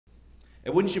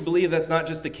And wouldn't you believe that's not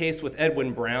just the case with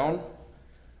Edwin Brown?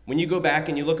 When you go back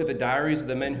and you look at the diaries of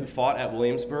the men who fought at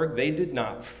Williamsburg, they did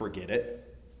not forget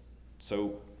it.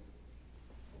 So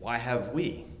why have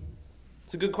we?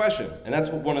 It's a good question, and that's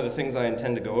one of the things I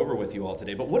intend to go over with you all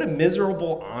today. But what a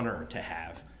miserable honor to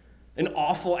have. An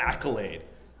awful accolade.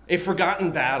 A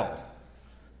forgotten battle.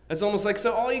 It's almost like,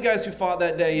 so all you guys who fought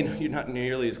that day, you're not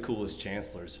nearly as cool as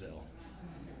Chancellorsville.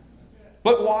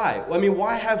 But why? I mean,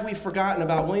 why have we forgotten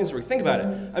about Williamsburg? Think about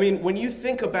it. I mean, when you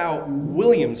think about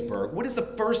Williamsburg, what is the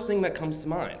first thing that comes to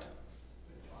mind?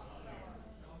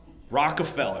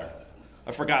 Rockefeller.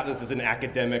 I forgot this is an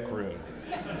academic room.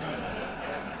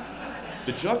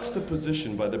 The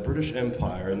juxtaposition by the British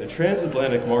Empire and the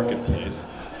transatlantic marketplace.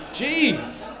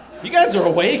 Jeez, you guys are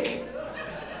awake?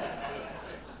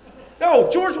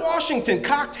 No, George Washington,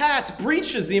 cocked hats,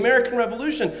 breaches the American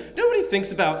Revolution. Nobody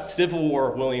thinks about Civil War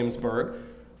Williamsburg.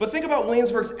 But think about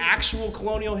Williamsburg's actual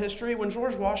colonial history. When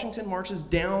George Washington marches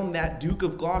down that Duke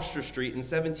of Gloucester Street in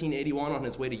 1781 on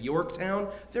his way to Yorktown,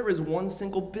 there is one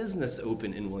single business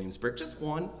open in Williamsburg, just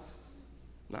one.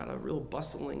 Not a real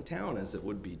bustling town as it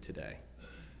would be today.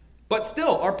 But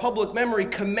still, our public memory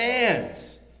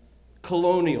commands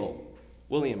colonial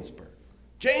Williamsburg,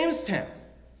 Jamestown,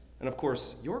 and of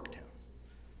course, Yorktown.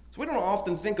 So we don't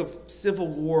often think of Civil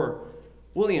War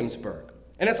Williamsburg.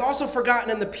 And it's also forgotten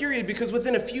in the period because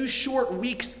within a few short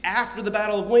weeks after the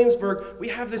Battle of Williamsburg, we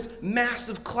have this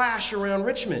massive clash around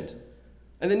Richmond.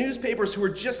 And the newspapers who are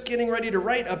just getting ready to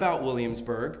write about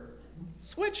Williamsburg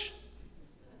switch.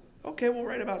 Okay, we'll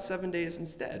write about 7 days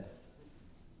instead.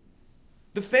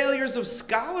 The failures of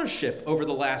scholarship over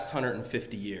the last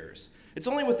 150 years. It's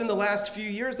only within the last few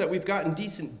years that we've gotten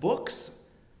decent books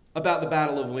about the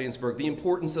Battle of Williamsburg, the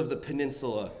importance of the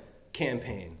Peninsula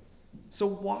Campaign. So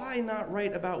why not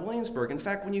write about Williamsburg? In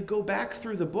fact, when you go back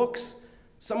through the books,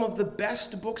 some of the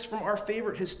best books from our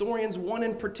favorite historians, one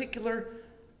in particular,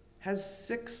 has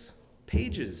 6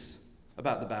 pages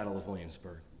about the Battle of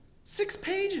Williamsburg. 6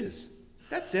 pages.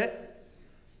 That's it.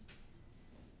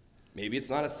 Maybe it's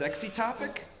not a sexy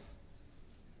topic.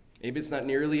 Maybe it's not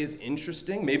nearly as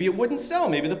interesting. Maybe it wouldn't sell.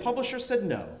 Maybe the publisher said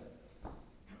no.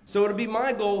 So it'll be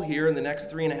my goal here in the next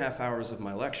 3.5 hours of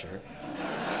my lecture.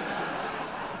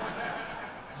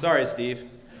 Sorry, Steve.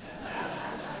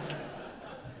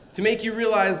 To make you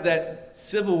realize that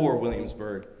Civil War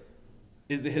Williamsburg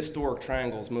is the historic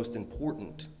triangle's most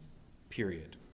important period.